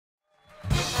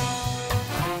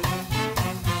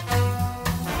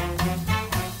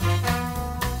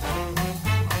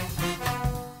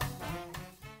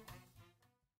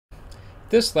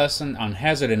This lesson on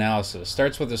hazard analysis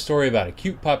starts with a story about a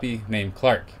cute puppy named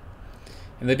Clark.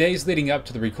 In the days leading up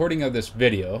to the recording of this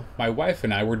video, my wife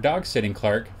and I were dog sitting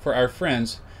Clark for our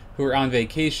friends who were on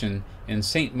vacation in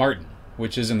St. Martin,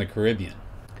 which is in the Caribbean.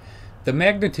 The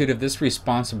magnitude of this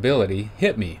responsibility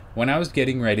hit me when I was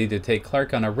getting ready to take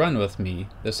Clark on a run with me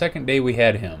the second day we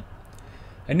had him.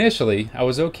 Initially, I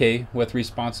was okay with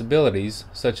responsibilities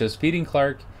such as feeding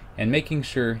Clark and making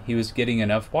sure he was getting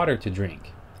enough water to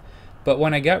drink. But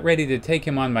when I got ready to take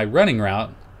him on my running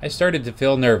route, I started to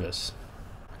feel nervous.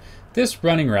 This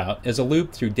running route is a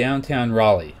loop through downtown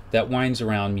Raleigh that winds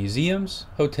around museums,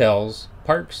 hotels,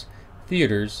 parks,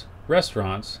 theaters,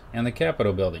 restaurants, and the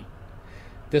Capitol building.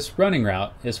 This running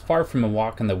route is far from a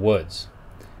walk in the woods.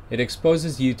 It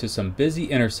exposes you to some busy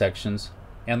intersections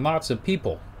and lots of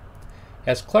people.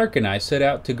 As Clark and I set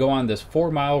out to go on this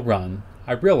 4-mile run,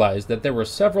 I realized that there were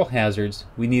several hazards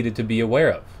we needed to be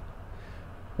aware of.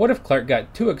 What if Clark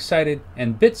got too excited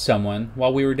and bit someone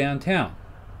while we were downtown?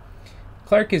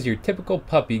 Clark is your typical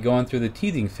puppy going through the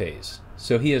teething phase,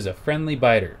 so he is a friendly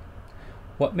biter.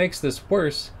 What makes this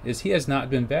worse is he has not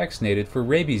been vaccinated for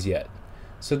rabies yet,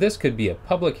 so this could be a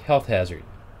public health hazard.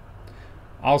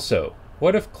 Also,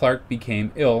 what if Clark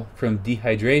became ill from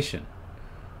dehydration?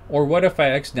 Or what if I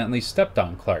accidentally stepped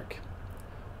on Clark?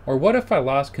 Or what if I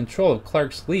lost control of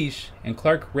Clark's leash and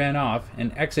Clark ran off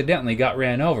and accidentally got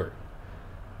ran over?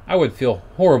 I would feel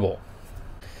horrible.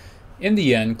 In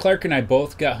the end, Clark and I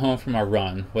both got home from our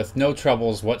run with no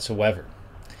troubles whatsoever.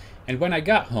 And when I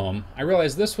got home, I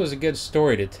realized this was a good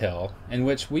story to tell in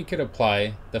which we could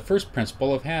apply the first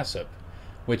principle of HACCP,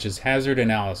 which is hazard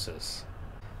analysis.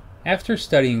 After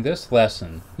studying this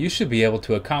lesson, you should be able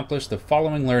to accomplish the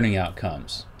following learning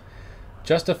outcomes.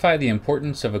 Justify the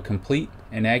importance of a complete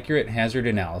and accurate hazard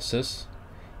analysis,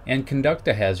 and conduct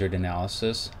a hazard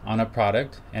analysis on a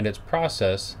product and its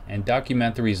process and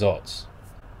document the results.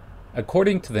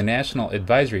 According to the National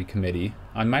Advisory Committee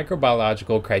on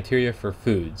Microbiological Criteria for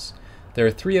Foods, there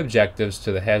are 3 objectives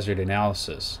to the hazard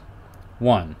analysis.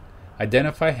 1.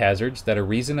 Identify hazards that are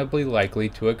reasonably likely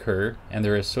to occur and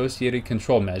their associated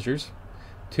control measures.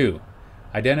 2.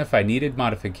 Identify needed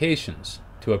modifications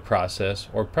to a process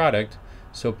or product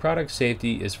so product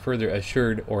safety is further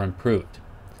assured or improved.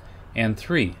 And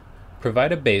 3.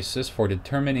 Provide a basis for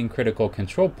determining critical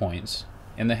control points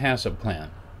in the HACCP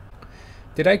plan.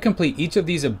 Did I complete each of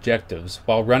these objectives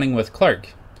while running with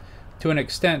Clark? To an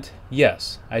extent,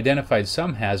 yes. I identified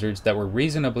some hazards that were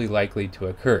reasonably likely to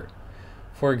occur.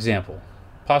 For example,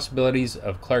 possibilities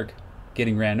of Clark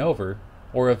getting ran over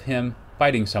or of him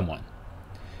biting someone.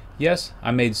 Yes,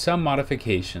 I made some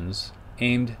modifications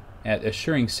aimed at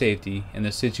assuring safety in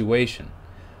the situation.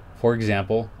 For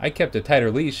example, I kept a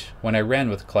tighter leash when I ran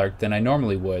with Clark than I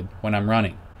normally would when I'm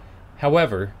running.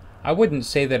 However, I wouldn't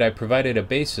say that I provided a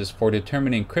basis for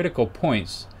determining critical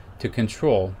points to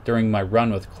control during my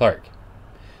run with Clark.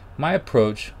 My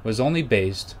approach was only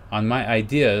based on my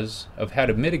ideas of how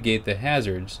to mitigate the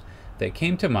hazards that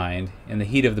came to mind in the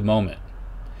heat of the moment.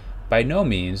 By no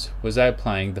means was I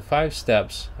applying the 5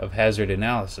 steps of hazard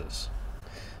analysis.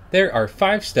 There are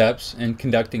 5 steps in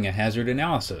conducting a hazard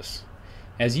analysis.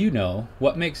 As you know,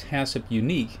 what makes HACCP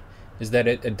unique is that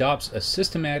it adopts a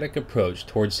systematic approach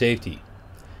toward safety.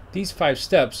 These 5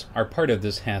 steps are part of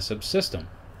this HACCP system.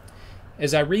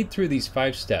 As I read through these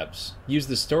 5 steps, use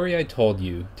the story I told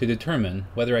you to determine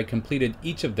whether I completed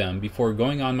each of them before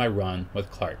going on my run with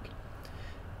Clark.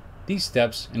 These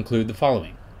steps include the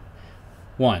following.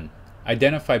 1.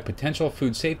 Identify potential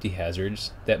food safety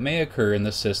hazards that may occur in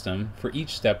the system for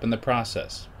each step in the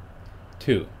process.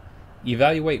 2.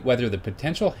 Evaluate whether the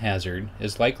potential hazard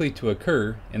is likely to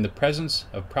occur in the presence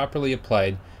of properly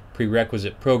applied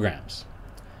prerequisite programs.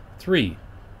 3.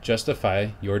 Justify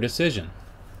your decision.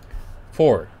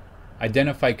 4.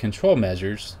 Identify control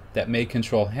measures that may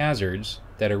control hazards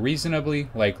that are reasonably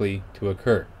likely to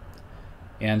occur.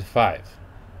 And 5.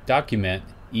 Document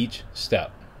each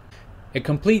step. A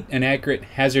complete and accurate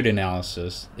hazard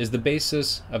analysis is the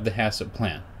basis of the HACCP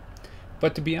plan.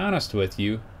 But to be honest with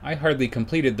you, I hardly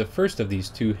completed the first of these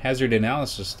 2 hazard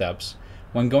analysis steps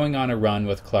when going on a run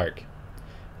with Clark.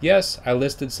 Yes, I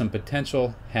listed some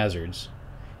potential hazards.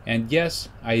 And yes,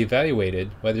 I evaluated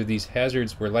whether these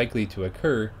hazards were likely to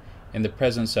occur in the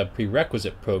presence of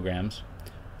prerequisite programs.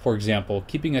 For example,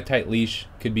 keeping a tight leash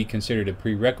could be considered a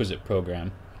prerequisite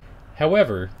program.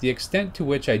 However, the extent to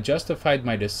which I justified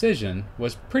my decision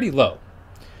was pretty low.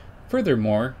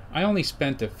 Furthermore, I only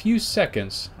spent a few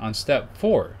seconds on step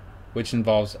 4, which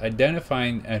involves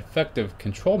identifying effective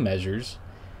control measures,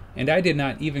 and I did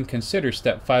not even consider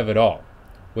step 5 at all,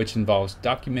 which involves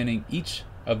documenting each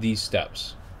of these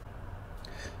steps.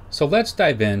 So let's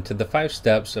dive into the 5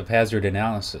 steps of hazard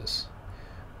analysis.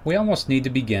 We almost need to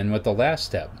begin with the last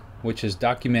step, which is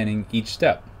documenting each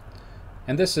step.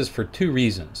 And this is for 2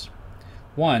 reasons.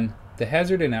 1, the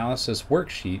hazard analysis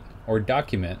worksheet or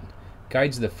document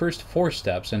guides the first 4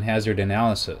 steps in hazard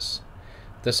analysis.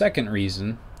 The second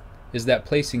reason is that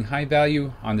placing high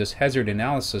value on this hazard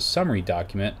analysis summary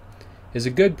document is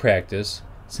a good practice,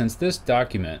 since this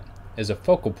document is a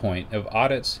focal point of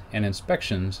audits and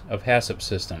inspections of HACCP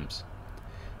systems.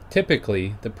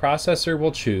 Typically, the processor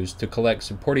will choose to collect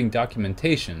supporting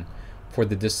documentation for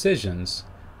the decisions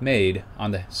made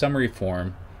on the summary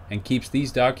form and keeps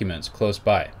these documents close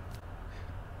by.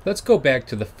 Let's go back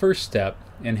to the first step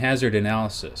in hazard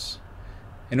analysis.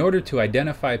 In order to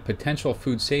identify potential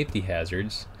food safety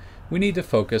hazards, we need to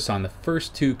focus on the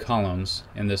first 2 columns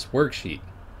in this worksheet.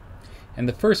 In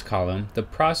the first column, the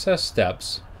process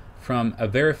steps from a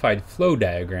verified flow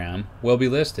diagram will be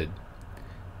listed.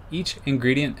 Each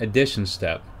ingredient addition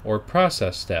step or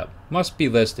process step must be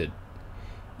listed.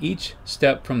 Each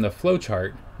step from the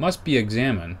flowchart must be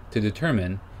examined to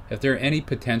determine if there are any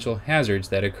potential hazards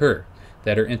that occur,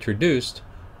 that are introduced,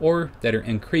 or that are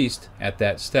increased at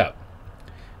that step.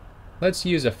 Let's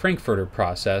use a Frankfurter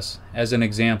process as an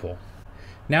example.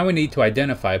 Now we need to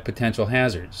identify potential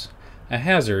hazards. A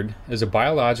hazard is a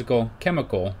biological,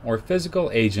 chemical, or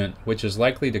physical agent which is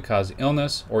likely to cause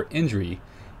illness or injury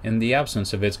in the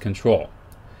absence of its control.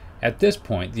 At this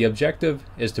point, the objective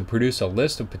is to produce a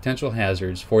list of potential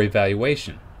hazards for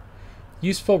evaluation.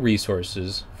 Useful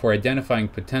resources for identifying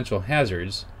potential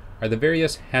hazards are the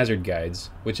various hazard guides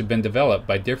which have been developed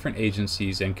by different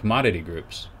agencies and commodity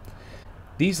groups.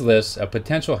 These lists of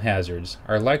potential hazards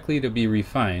are likely to be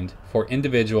refined for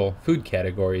individual food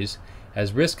categories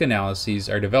as risk analyses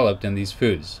are developed in these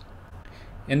foods.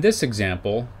 In this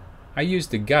example, I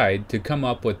used a guide to come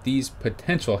up with these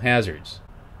potential hazards.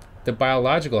 The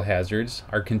biological hazards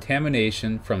are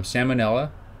contamination from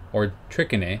Salmonella or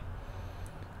trichinae.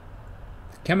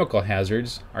 Chemical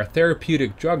hazards are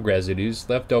therapeutic drug residues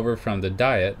left over from the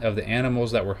diet of the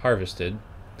animals that were harvested.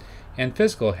 And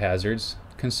physical hazards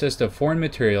consist of foreign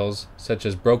materials such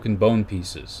as broken bone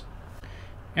pieces.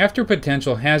 After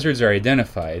potential hazards are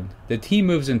identified, the team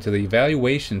moves into the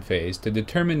evaluation phase to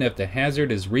determine if the hazard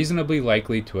is reasonably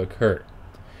likely to occur.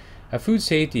 A food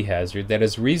safety hazard that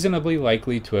is reasonably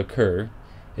likely to occur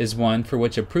is one for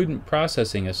which a prudent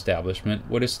processing establishment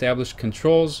would establish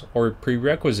controls or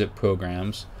prerequisite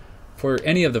programs for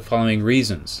any of the following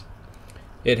reasons.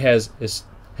 It has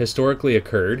historically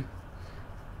occurred,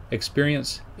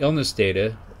 experience, illness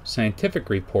data, scientific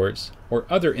reports, or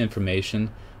other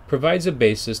information provides a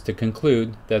basis to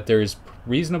conclude that there is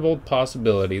reasonable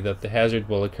possibility that the hazard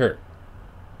will occur,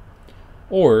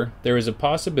 or there is a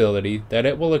possibility that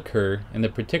it will occur in the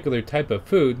particular type of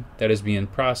food that is being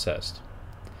processed.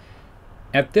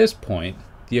 At this point,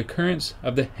 the occurrence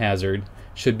of the hazard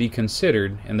should be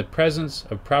considered in the presence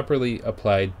of properly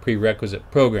applied prerequisite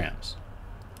programs.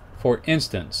 For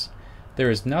instance, there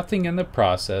is nothing in the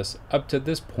process up to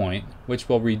this point which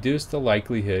will reduce the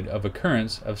likelihood of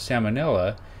occurrence of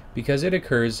Salmonella because it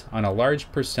occurs on a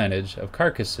large percentage of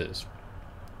carcasses.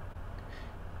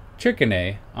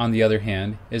 Trichinae, on the other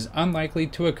hand, is unlikely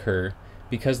to occur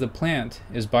because the plant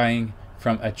is buying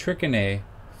from a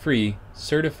trichinae-free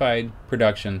certified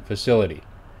production facility.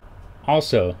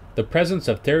 Also, the presence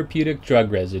of therapeutic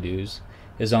drug residues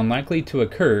is unlikely to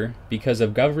occur because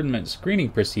of government screening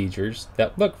procedures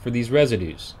that look for these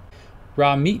residues.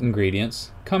 Raw meat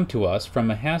ingredients come to us from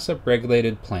a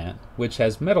HACCP-regulated plant which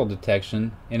has metal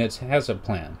detection in its HACCP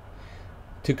plan.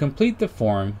 To complete the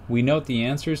form, we note the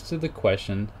answers to the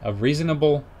question of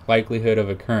reasonable likelihood of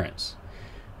occurrence.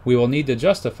 We will need to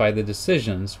justify the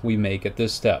decisions we make at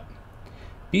this step.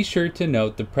 Be sure to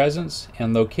note the presence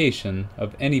and location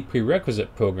of any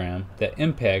prerequisite program that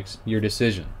impacts your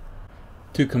decision.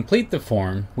 To complete the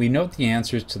form, we note the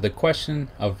answers to the question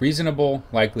of reasonable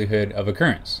likelihood of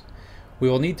occurrence. We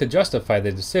will need to justify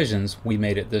the decisions we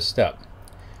made at this step.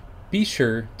 Be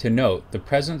sure to note the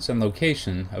presence and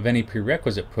location of any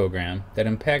prerequisite program that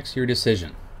impacts your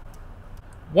decision.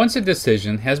 Once a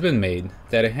decision has been made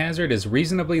that a hazard is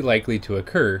reasonably likely to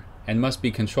occur and must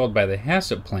be controlled by the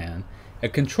HACCP plan, a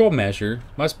control measure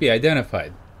must be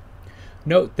identified.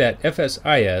 Note that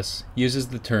FSIS uses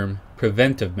the term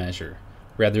preventive measure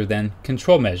rather than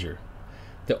control measure.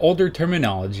 The older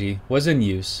terminology was in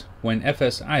use when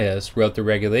FSIS wrote the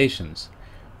regulations,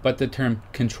 but the term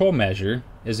control measure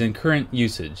is in current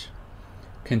usage.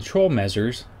 Control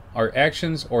measures are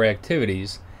actions or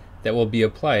activities that will be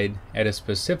applied at a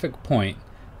specific point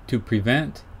to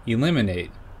prevent, eliminate,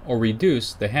 or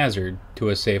reduce the hazard to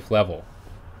a safe level.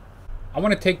 I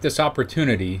want to take this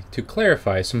opportunity to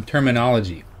clarify some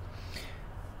terminology.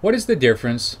 What is the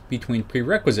difference between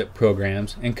prerequisite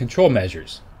programs and control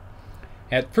measures?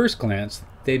 At first glance,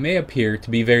 they may appear to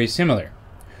be very similar.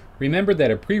 Remember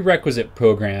that a prerequisite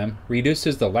program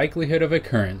reduces the likelihood of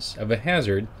occurrence of a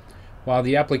hazard, while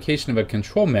the application of a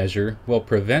control measure will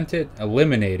prevent it,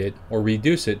 eliminate it, or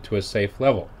reduce it to a safe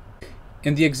level.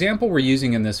 In the example we're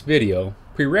using in this video,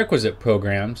 prerequisite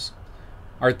programs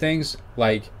are things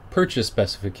like purchase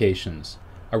specifications,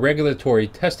 a regulatory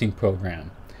testing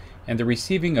program, and the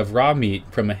receiving of raw meat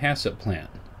from a HACCP plant.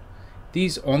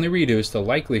 These only reduce the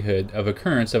likelihood of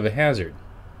occurrence of a hazard.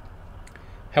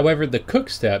 However, the cook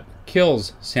step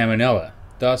kills salmonella,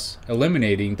 thus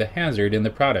eliminating the hazard in the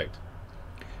product.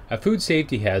 A food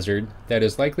safety hazard that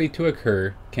is likely to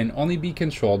occur can only be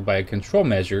controlled by a control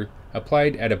measure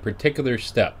applied at a particular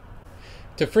step.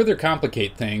 To further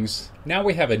complicate things, now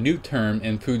we have a new term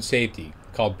in food safety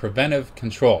called preventive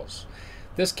controls.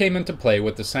 This came into play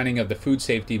with the signing of the Food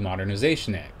Safety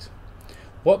Modernization Act.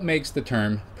 What makes the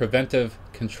term preventive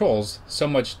controls so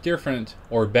much different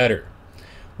or better?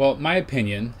 Well, my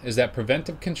opinion is that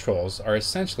preventive controls are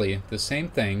essentially the same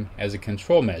thing as a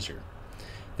control measure.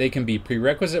 They can be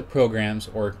prerequisite programs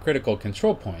or critical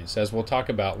control points, as we'll talk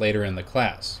about later in the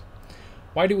class.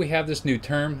 Why do we have this new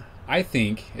term? I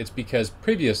think it's because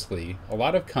previously a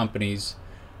lot of companies,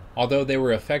 although they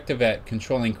were effective at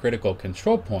controlling critical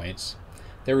control points,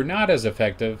 they were not as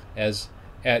effective as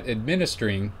at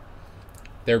administering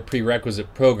their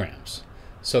prerequisite programs.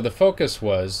 So the focus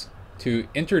was to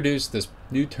introduce this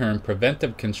new term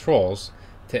preventive controls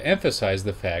to emphasize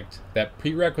the fact that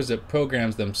prerequisite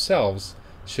programs themselves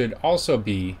should also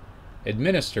be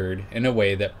administered in a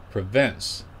way that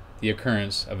prevents the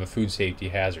occurrence of a food safety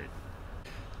hazard.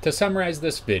 To summarize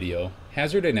this video,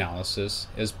 hazard analysis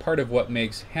is part of what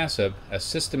makes HACCP a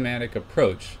systematic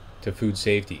approach to food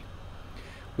safety.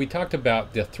 We talked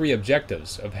about the 3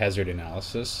 objectives of hazard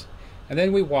analysis, and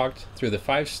then we walked through the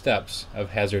 5 steps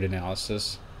of hazard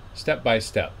analysis, step by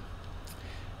step.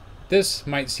 This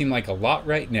might seem like a lot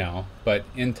right now, but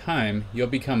in time you'll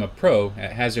become a pro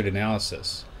at hazard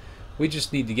analysis. We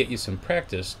just need to get you some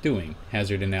practice doing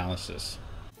hazard analysis.